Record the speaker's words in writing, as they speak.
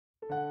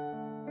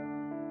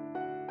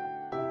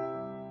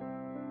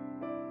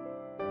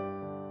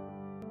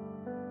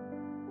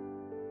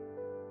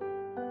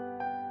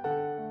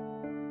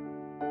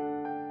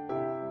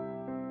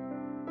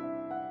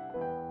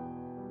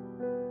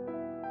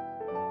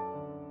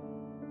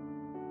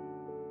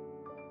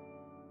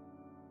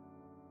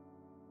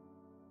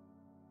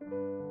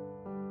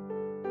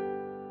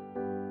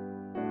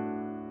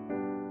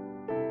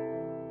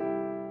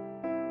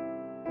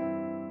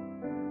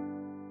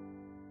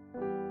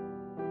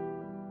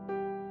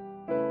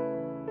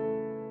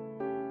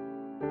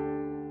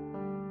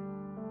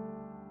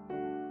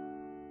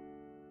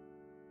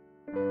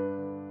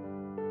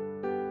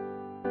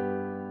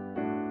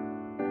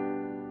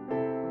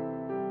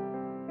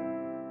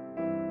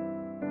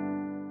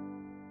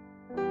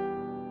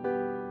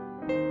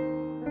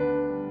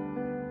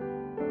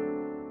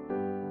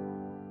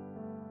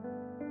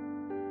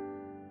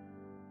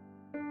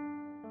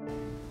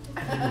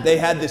They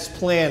had this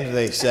planned,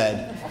 they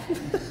said.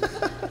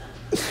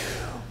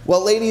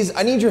 Well, ladies,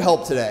 I need your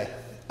help today.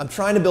 I'm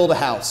trying to build a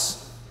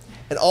house,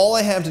 and all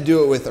I have to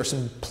do it with are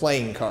some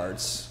playing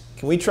cards.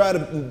 Can we try to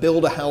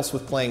build a house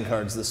with playing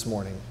cards this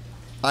morning?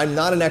 I'm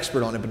not an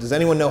expert on it, but does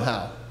anyone know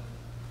how?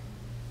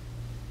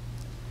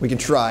 We can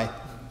try.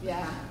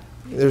 Yeah.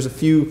 There's a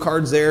few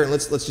cards there, and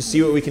let's just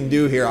see what we can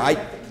do here.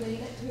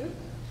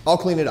 I'll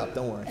clean it up,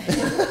 don't worry.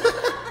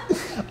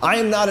 I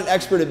am not an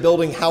expert at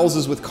building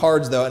houses with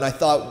cards, though, and I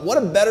thought, what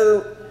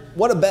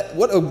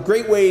a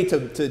great way to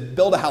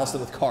build a house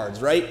than with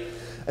cards, right?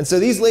 And so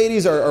these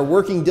ladies are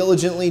working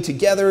diligently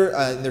together,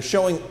 and they're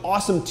showing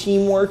awesome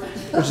teamwork,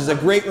 which is a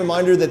great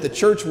reminder that the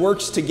church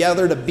works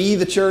together to be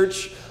the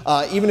church,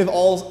 even if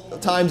all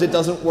times it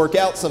doesn't work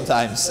out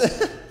sometimes.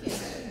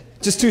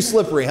 Just too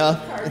slippery, huh?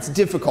 It's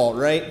difficult,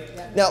 right?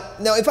 Yeah.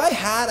 Now, if I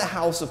had a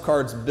house of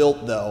cards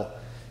built, though,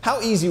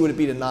 how easy would it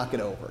be to knock it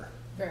over?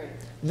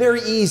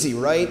 Very easy,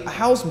 right? A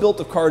house built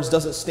of cards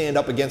doesn't stand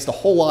up against a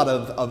whole lot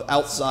of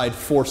outside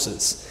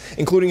forces,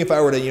 including if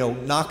I were to,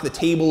 knock the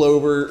table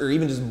over or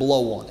even just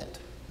blow on it.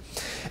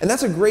 And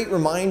that's a great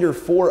reminder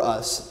for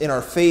us in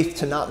our faith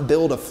to not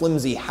build a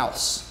flimsy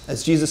house.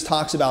 As Jesus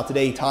talks about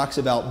today, he talks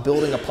about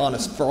building upon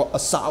a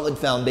solid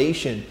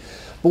foundation.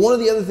 But one of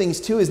the other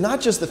things, too, is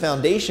not just the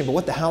foundation, but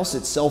what the house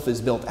itself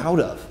is built out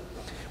of.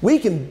 We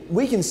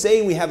can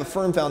say we have a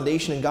firm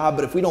foundation in God,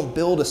 but if we don't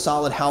build a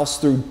solid house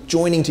through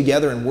joining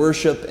together in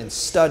worship and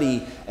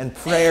study and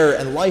prayer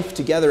and life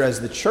together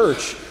as the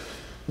church,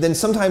 then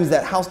sometimes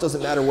that house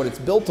doesn't matter what it's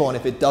built on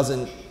if it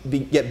doesn't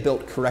get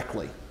built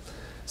correctly.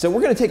 So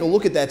we're going to take a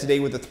look at that today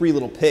with the Three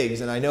Little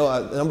Pigs, and I know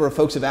a number of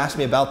folks have asked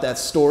me about that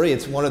story.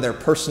 It's one of their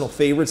personal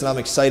favorites, and I'm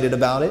excited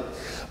about it.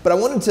 But I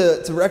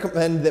wanted to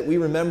recommend that we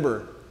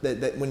remember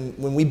that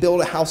when we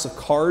build a house of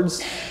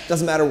cards, it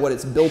doesn't matter what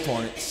it's built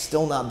on, it's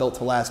still not built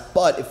to last.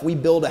 But if we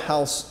build a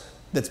house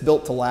that's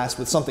built to last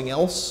with something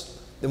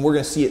else, then we're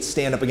going to see it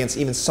stand up against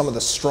even some of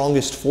the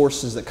strongest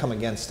forces that come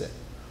against it.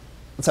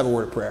 Let's have a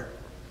word of prayer.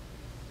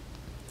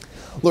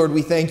 Lord,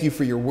 we thank you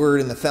for your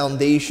word and the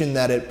foundation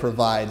that it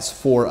provides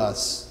for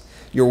us.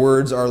 Your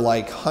words are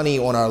like honey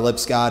on our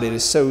lips, God. It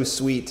is so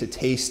sweet to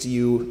taste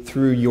you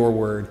through your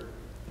word.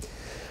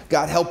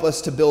 God, help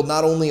us to build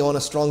not only on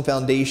a strong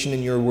foundation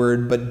in your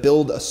word, but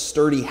build a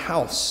sturdy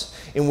house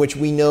in which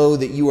we know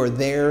that you are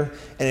there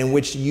and in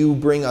which you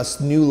bring us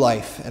new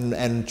life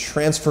and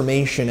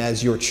transformation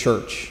as your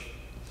church.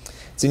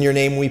 It's in your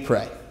name we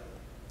pray.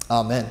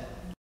 Amen.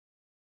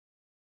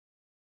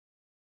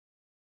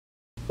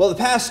 Well, the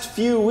past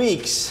few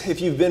weeks, if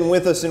you've been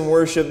with us in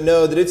worship,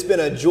 know that it's been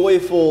a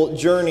joyful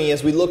journey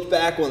as we looked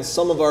back on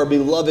some of our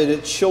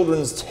beloved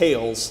children's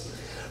tales.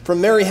 From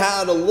Mary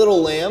Had a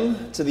Little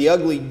Lamb, to The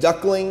Ugly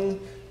Duckling,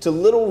 to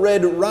Little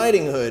Red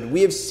Riding Hood,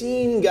 we have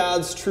seen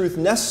God's truth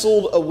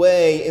nestled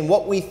away in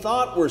what we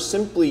thought were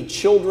simply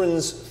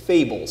children's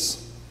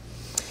fables.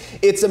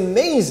 It's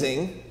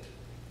amazing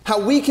how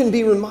we can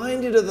be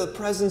reminded of the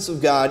presence of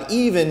God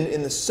even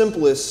in the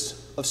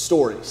simplest of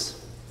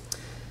stories.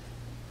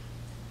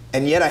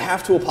 And yet I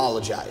have to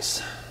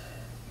apologize.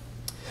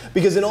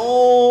 Because in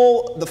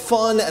all the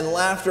fun and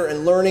laughter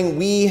and learning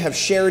we have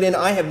shared in,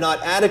 I have not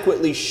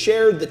adequately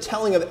shared the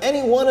telling of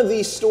any one of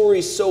these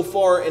stories so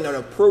far in an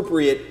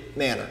appropriate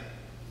manner.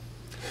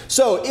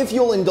 So if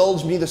you'll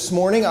indulge me this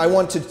morning, I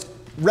want to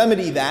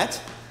remedy that.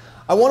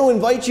 I want to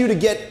invite you to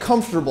get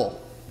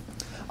comfortable.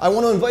 I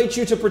want to invite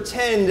you to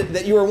pretend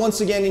that you are once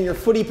again in your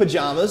footy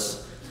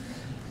pajamas,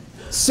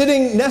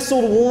 sitting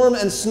nestled warm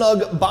and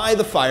snug by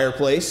the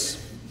fireplace,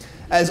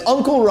 as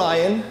Uncle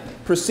Ryan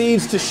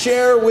proceeds to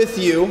share with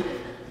you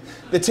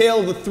the tale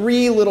of the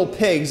Three Little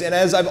Pigs. And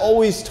as I've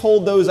always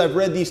told those I've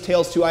read these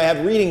tales to, I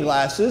have reading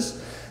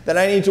glasses that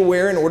I need to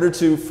wear in order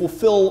to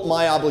fulfill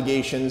my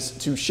obligations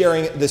to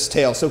sharing this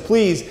tale. So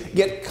please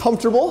get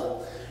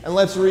comfortable and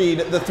let's read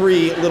the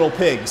Three Little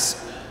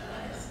Pigs.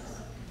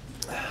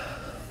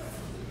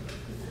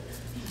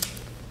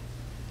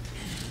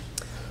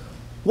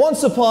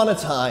 Once upon a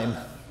time,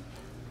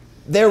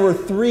 there were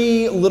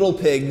 3 little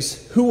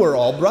pigs who were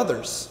all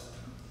brothers.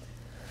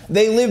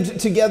 They lived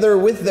together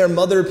with their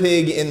mother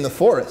pig in the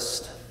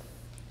forest.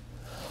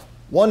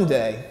 One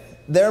day,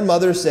 their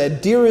mother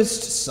said,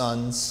 "Dearest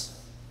sons,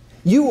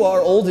 you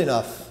are old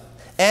enough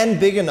and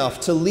big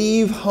enough to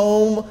leave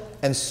home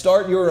and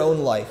start your own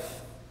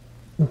life.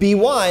 Be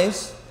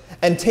wise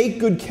and take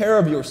good care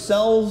of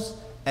yourselves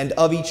and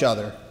of each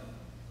other."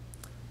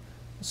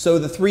 So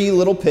the 3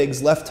 little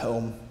pigs left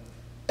home,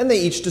 and they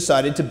each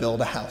decided to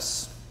build a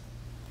house.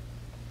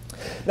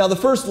 Now, the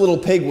first little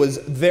pig was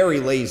very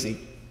lazy.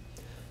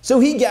 So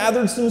he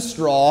gathered some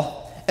straw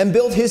and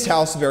built his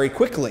house very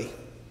quickly.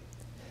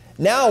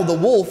 "Now the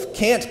wolf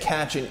can't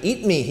catch and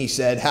eat me," he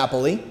said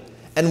happily,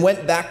 and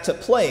went back to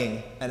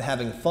playing and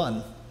having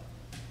fun.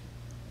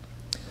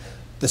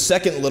 The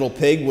second little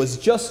pig was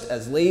just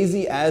as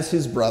lazy as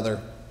his brother,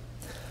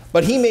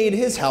 but he made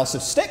his house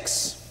of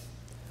sticks.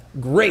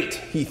 "Great,"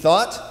 he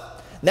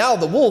thought, "now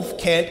the wolf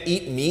can't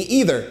eat me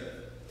either."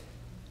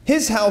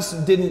 His house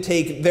didn't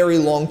take very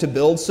long to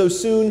build, so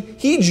soon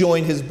he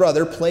joined his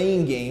brother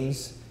playing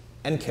games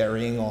and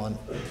carrying on.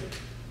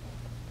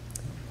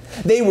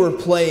 They were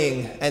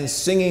playing and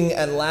singing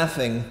and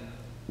laughing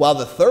while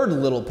the third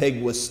little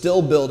pig was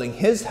still building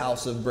his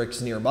house of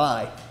bricks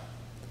nearby.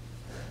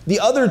 The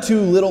other two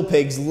little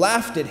pigs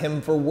laughed at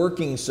him for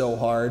working so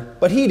hard,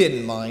 but he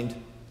didn't mind.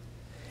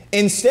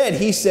 Instead,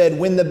 he said,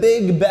 "When the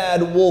big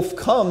bad wolf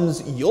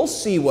comes, you'll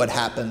see what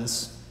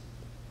happens."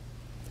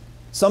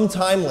 Some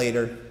time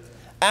later,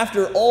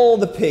 after all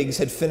the pigs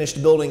had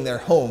finished building their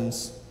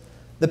homes,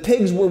 the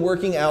pigs were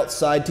working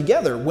outside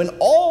together when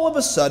all of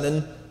a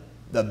sudden,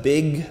 the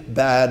big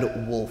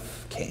bad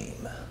wolf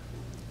came.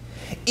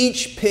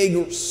 Each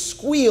pig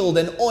squealed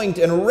and oinked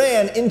and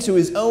ran into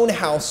his own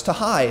house to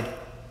hide.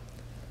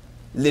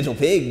 Little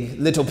pig,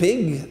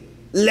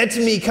 let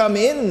me come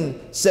in,"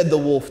 said the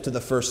wolf to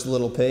the first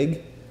little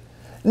pig.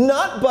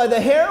 "Not by the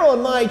hair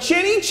on my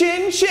chinny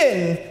chin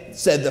chin,"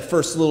 said the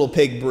first little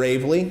pig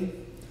bravely.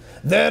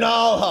 "Then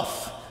I'll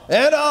huff,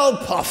 and I'll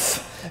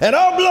puff, and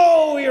I'll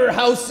blow your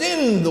house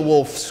in," the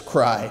wolf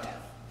cried.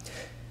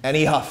 And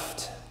he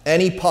huffed,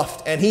 and he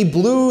puffed, and he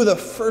blew the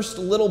first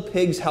little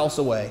pig's house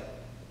away.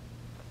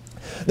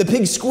 The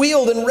pig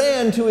squealed and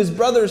ran to his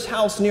brother's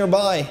house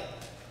nearby,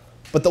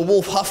 but the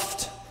wolf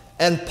huffed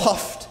and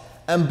puffed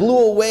and blew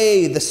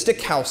away the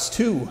stick house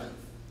too.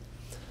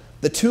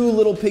 The two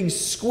little pigs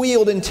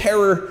squealed in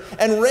terror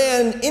and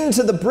ran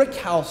into the brick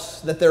house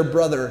that their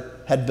brother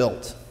had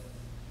built.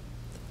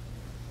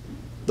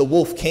 The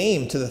wolf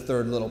came to the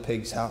third little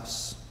pig's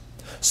house,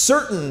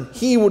 certain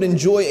he would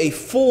enjoy a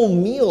full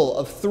meal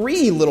of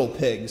 3 little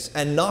pigs,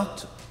 and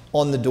knocked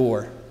on the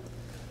door.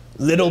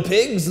 Little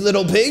pigs,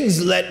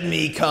 let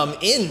me come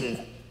in."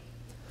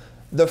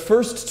 The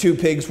first 2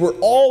 pigs were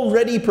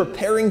already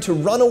preparing to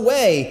run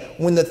away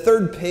when the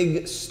third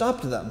pig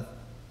stopped them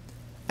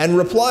and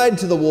replied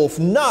to the wolf,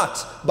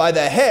 "Not by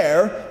the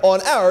hair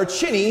on our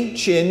chinny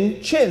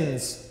chin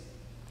chins."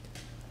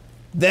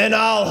 "Then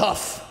I'll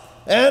huff,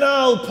 and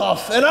I'll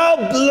puff, and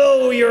I'll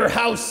blow your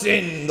house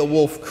in," the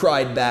wolf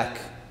cried back.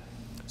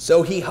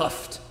 So he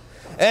huffed,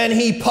 and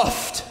he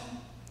puffed.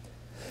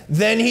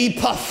 Then he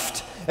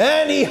puffed,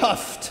 and he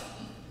huffed.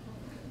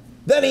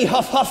 Then he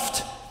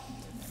huffed,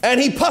 and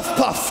he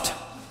puffed.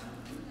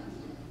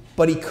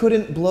 But he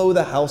couldn't blow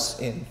the house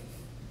in.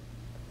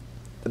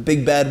 The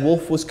big bad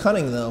wolf was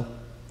cunning, though.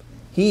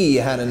 He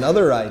had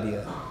another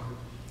idea.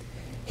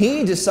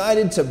 He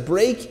decided to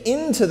break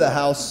into the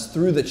house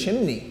through the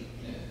chimney.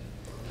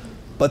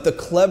 But the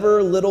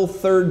clever little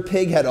third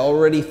pig had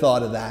already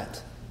thought of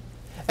that.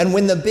 And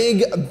when the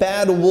big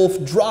bad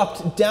wolf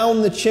dropped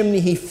down the chimney,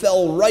 he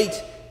fell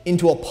right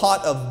into a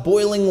pot of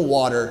boiling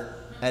water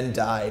and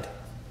died.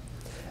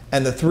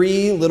 And the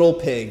 3 little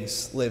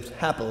pigs lived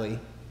happily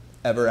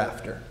ever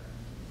after.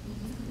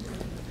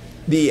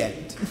 The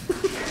end.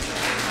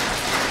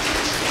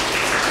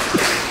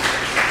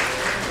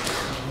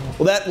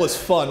 Well, that was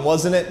fun,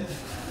 wasn't it?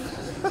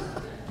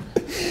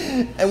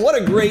 And what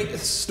a great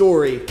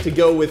story to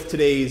go with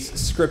today's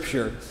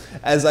scripture.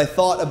 As I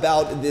thought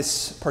about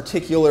this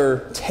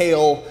particular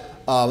tale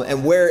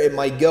and where it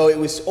might go, it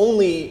was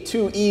only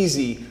too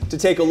easy to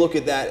take a look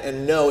at that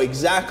and know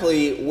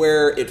exactly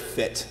where it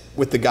fit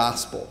with the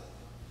gospel.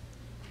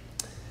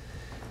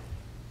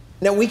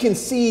 Now, we can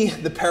see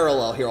the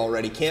parallel here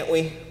already, can't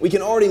we? We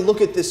can already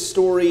look at this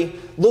story,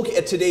 look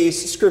at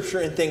today's scripture,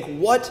 and think,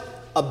 what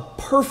a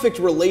perfect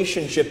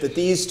relationship that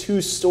these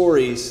 2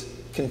 stories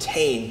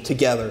contain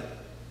together.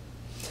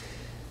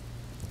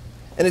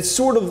 And it's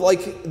sort of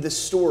like the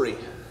story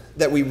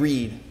that we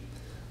read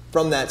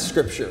from that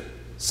scripture.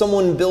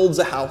 Someone builds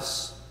a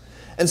house,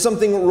 and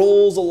something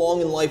rolls along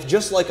in life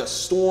just like a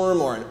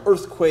storm or an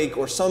earthquake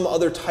or some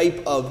other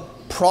type of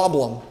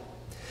problem.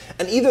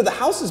 And either the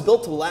house is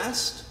built to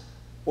last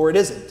or it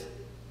isn't.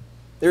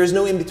 There is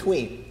no in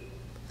between.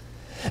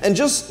 And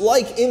just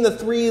like in the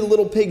 3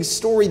 little pigs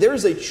story, there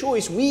is a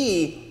choice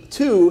we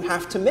too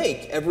have to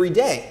make every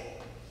day.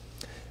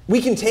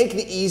 We can take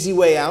the easy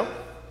way out,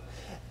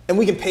 and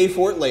we can pay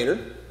for it later,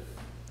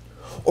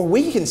 or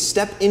we can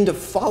step into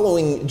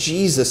following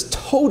Jesus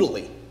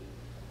totally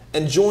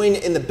and join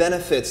in the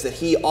benefits that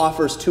he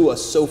offers to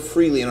us so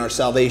freely in our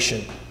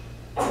salvation.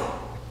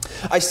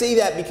 I say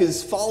that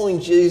because following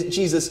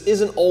Jesus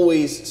isn't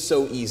always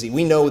so easy.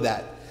 We know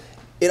that.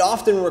 It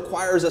often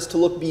requires us to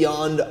look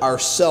beyond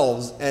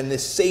ourselves and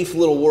this safe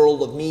little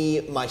world of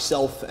me,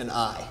 myself, and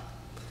I.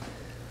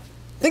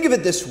 Think of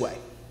it this way.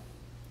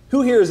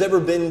 Who here has ever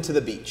been to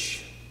the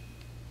beach?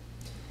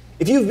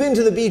 If you've been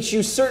to the beach,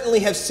 you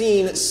certainly have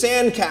seen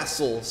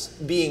sandcastles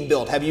being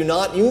built, have you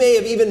not? You may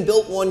have even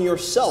built one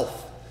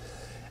yourself.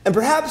 And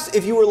perhaps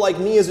if you were like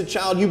me as a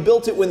child, you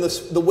built it when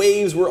the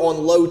waves were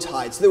on low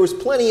tide. So there was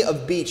plenty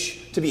of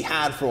beach to be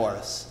had for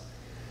us.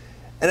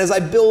 And as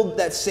I built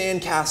that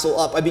sandcastle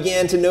up, I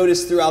began to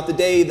notice throughout the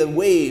day the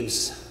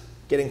waves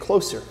getting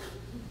closer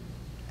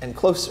and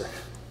closer.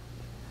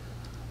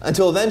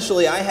 Until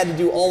eventually I had to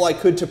do all I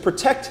could to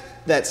protect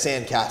that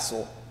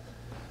sandcastle.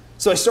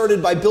 So I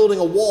started by building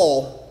a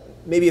wall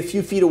maybe a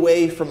few feet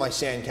away from my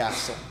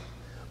sandcastle.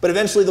 But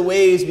eventually the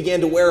waves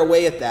began to wear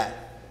away at that.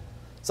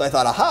 So I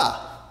thought,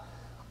 aha,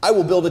 I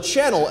will build a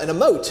channel and a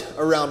moat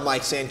around my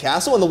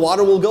sandcastle and the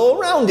water will go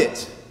around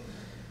it.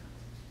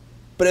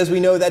 But as we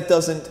know, that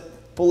doesn't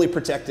fully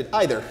protect it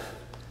either,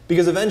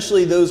 because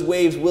eventually those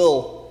waves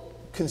will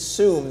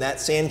consume that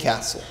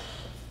sandcastle.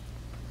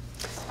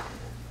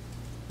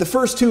 The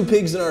first two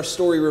pigs in our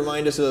story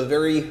remind us of a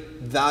very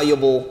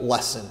valuable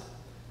lesson.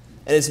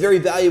 And it's very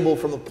valuable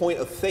from a point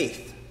of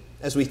faith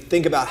as we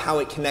think about how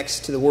it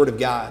connects to the Word of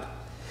God.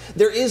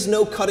 There is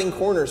no cutting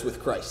corners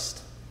with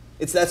Christ.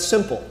 It's that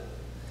simple.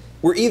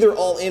 We're either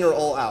all in or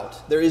all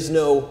out. There is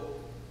no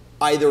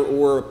either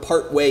or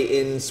part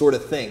way in sort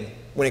of thing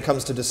when it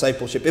comes to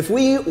discipleship. If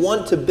we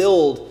want to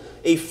build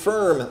a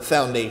firm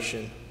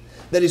foundation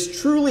that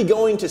is truly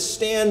going to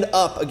stand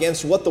up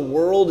against what the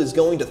world is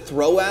going to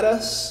throw at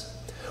us,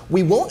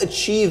 we won't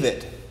achieve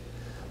it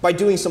by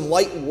doing some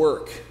light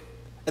work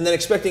and then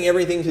expecting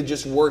everything to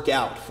just work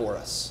out for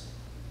us.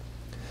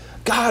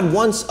 God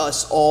wants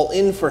us all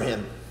in for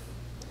Him.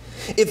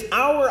 If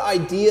our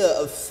idea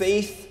of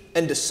faith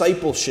and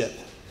discipleship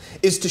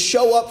is to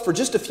show up for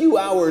just a few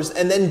hours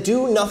and then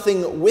do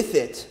nothing with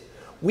it,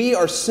 we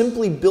are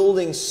simply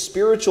building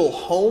spiritual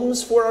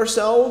homes for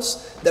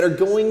ourselves that are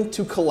going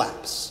to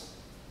collapse.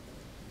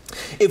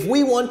 If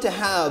we want to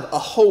have a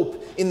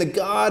hope in the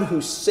God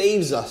who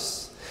saves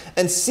us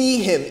and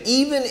see Him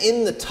even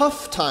in the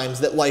tough times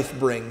that life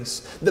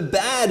brings, the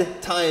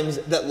bad times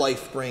that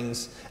life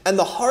brings, and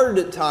the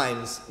hard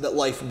times that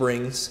life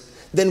brings,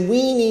 then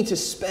we need to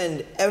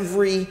spend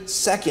every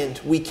second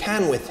we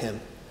can with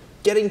Him,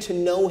 getting to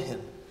know Him,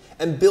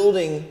 and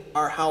building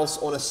our house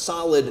on a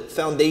solid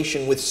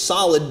foundation with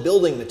solid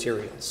building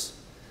materials.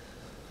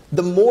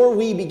 The more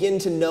we begin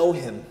to know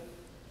Him,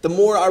 the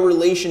more our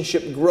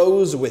relationship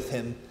grows with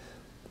Him,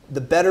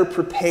 the better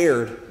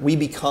prepared we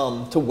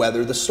become to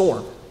weather the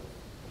storm.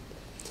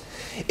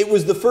 It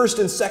was the first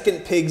and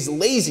second pigs'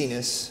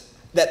 laziness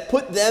that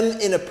put them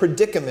in a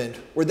predicament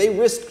where they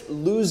risked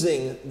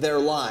losing their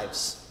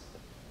lives.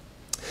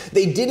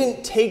 They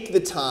didn't take the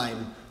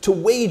time to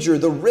wager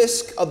the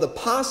risk of the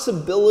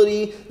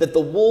possibility that the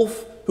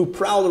wolf who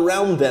prowled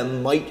around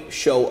them might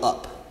show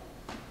up.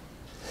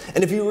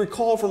 And if you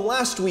recall from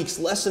last week's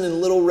lesson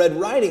in Little Red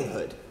Riding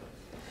Hood,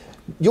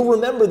 you'll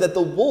remember that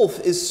the wolf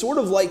is sort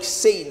of like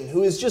Satan,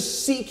 who is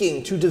just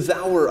seeking to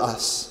devour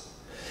us.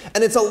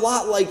 And it's a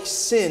lot like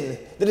sin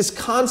that is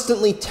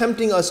constantly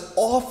tempting us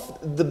off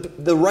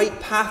the right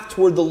path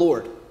toward the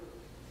Lord.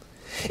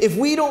 If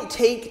we don't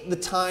take the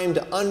time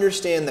to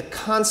understand the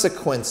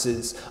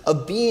consequences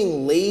of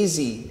being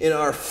lazy in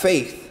our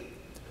faith,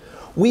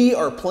 we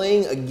are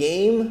playing a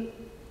game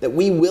that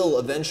we will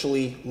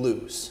eventually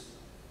lose.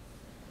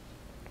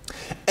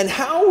 And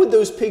how would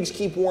those pigs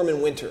keep warm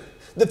in winter?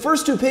 The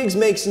first two pigs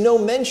makes no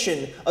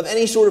mention of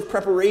any sort of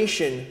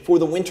preparation for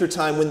the winter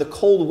time when the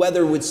cold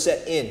weather would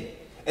set in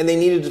and they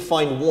needed to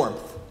find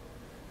warmth.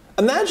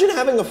 Imagine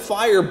having a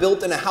fire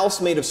built in a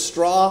house made of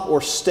straw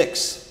or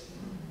sticks.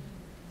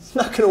 It's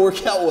not going to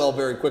work out well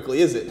very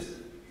quickly, is it?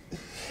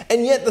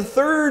 And yet the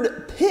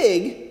third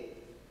pig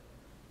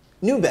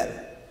knew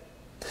better.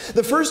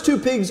 The first two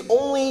pigs'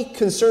 only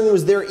concern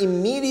was their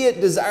immediate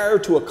desire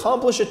to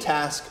accomplish a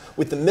task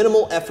with the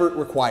minimal effort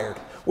required,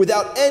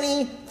 without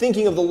any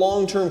thinking of the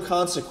long-term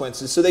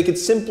consequences, so they could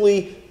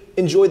simply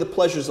enjoy the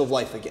pleasures of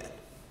life again.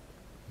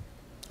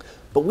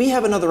 But we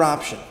have another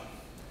option.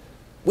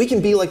 We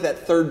can be like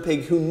that third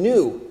pig who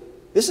knew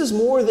this is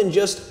more than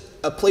just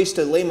a place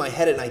to lay my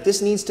head at night.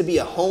 This needs to be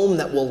a home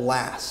that will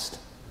last.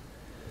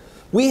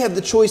 We have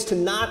the choice to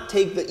not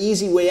take the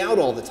easy way out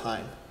all the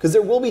time, because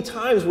there will be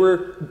times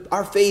where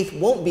our faith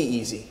won't be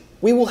easy.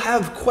 We will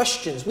have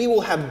questions. We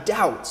will have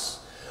doubts.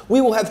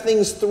 We will have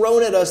things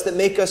thrown at us that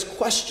make us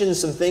question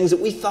some things that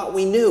we thought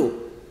we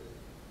knew.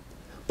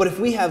 But if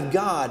we have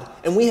God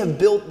and we have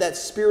built that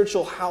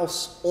spiritual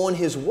house on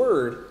His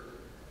Word,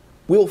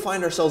 we will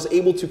find ourselves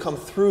able to come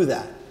through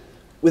that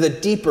with a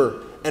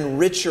deeper and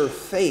richer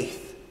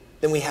faith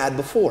than we had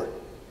before.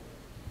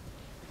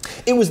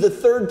 It was the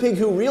third pig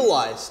who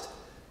realized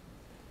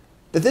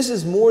that this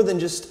is more than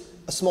just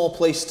a small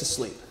place to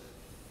sleep.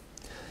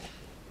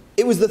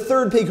 It was the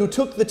third pig who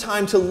took the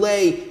time to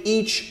lay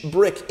each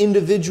brick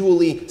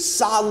individually,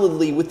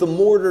 solidly, with the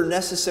mortar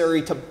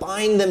necessary to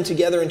bind them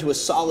together into a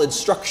solid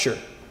structure.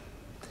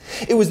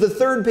 It was the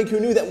third pig who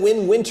knew that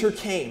when winter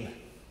came,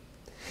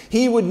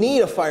 he would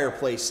need a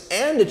fireplace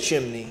and a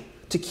chimney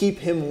to keep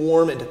him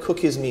warm and to cook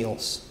his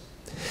meals.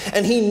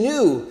 And he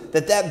knew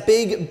that that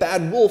big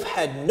bad wolf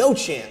had no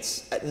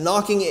chance at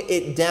knocking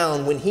it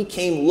down when he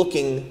came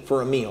looking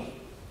for a meal.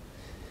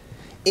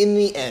 In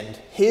the end,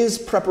 his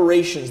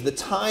preparations, the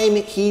time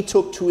he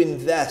took to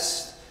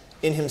invest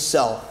in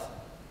himself,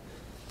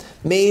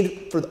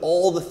 made for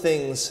all the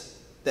things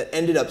that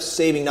ended up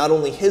saving not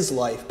only his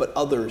life, but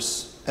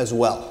others as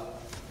well.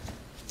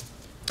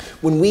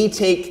 When we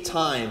take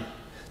time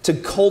to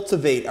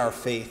cultivate our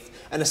faith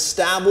and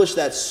establish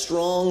that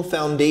strong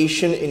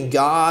foundation in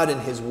God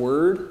and His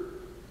Word,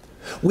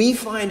 We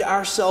find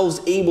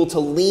ourselves able to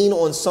lean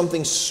on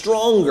something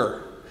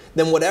stronger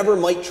than whatever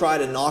might try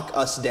to knock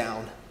us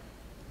down.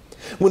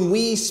 When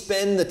we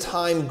spend the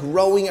time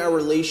growing our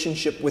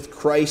relationship with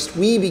Christ,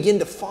 we begin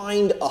to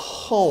find a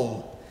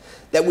home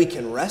that we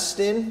can rest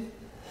in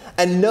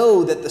and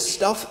know that the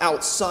stuff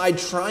outside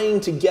trying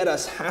to get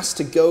us has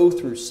to go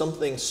through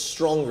something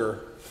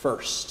stronger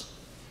first.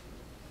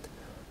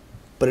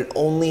 But it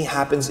only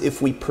happens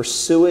if we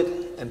pursue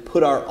it and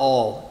put our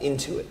all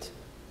into it.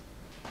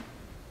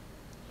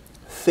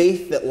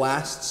 Faith that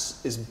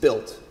lasts is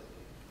built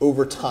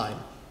over time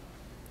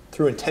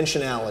through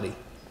intentionality.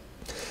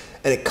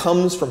 And it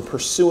comes from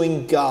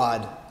pursuing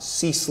God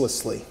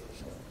ceaselessly.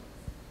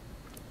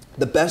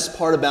 The best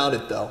part about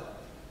it, though,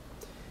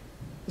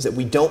 is that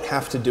we don't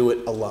have to do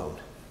it alone.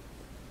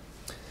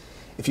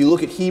 If you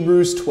look at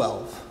Hebrews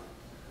 12,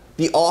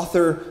 the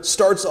author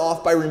starts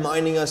off by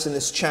reminding us in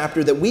this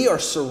chapter that we are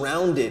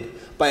surrounded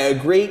by a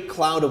great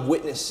cloud of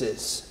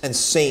witnesses and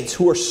saints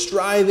who are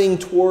striving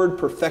toward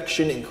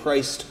perfection in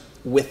Christ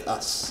with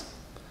us.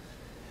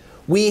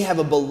 We have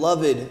a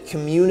beloved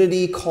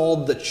community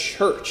called the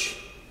church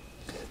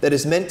that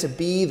is meant to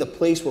be the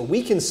place where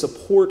we can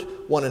support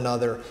one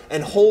another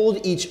and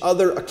hold each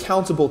other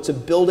accountable to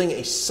building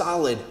a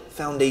solid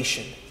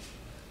foundation.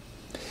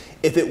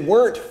 If it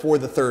weren't for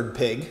the third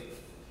pig,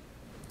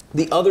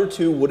 the other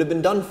two would have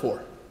been done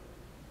for.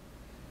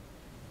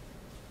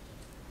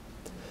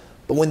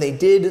 But when they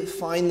did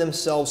find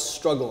themselves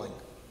struggling,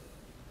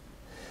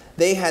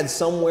 they had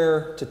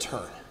somewhere to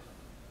turn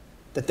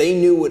that they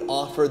knew would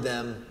offer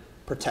them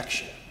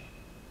protection.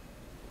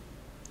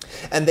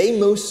 And they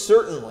most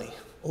certainly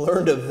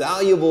learned a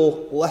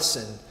valuable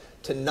lesson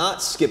to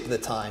not skip the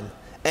time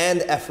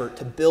and effort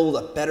to build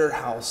a better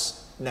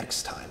house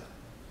next time.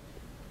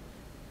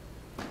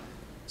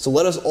 So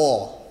let us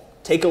all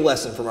take a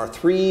lesson from our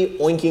three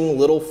oinking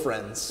little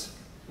friends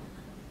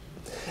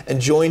and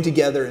join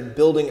together in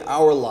building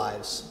our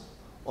lives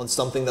on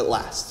something that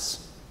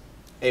lasts.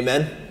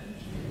 Amen?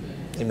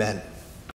 Amen.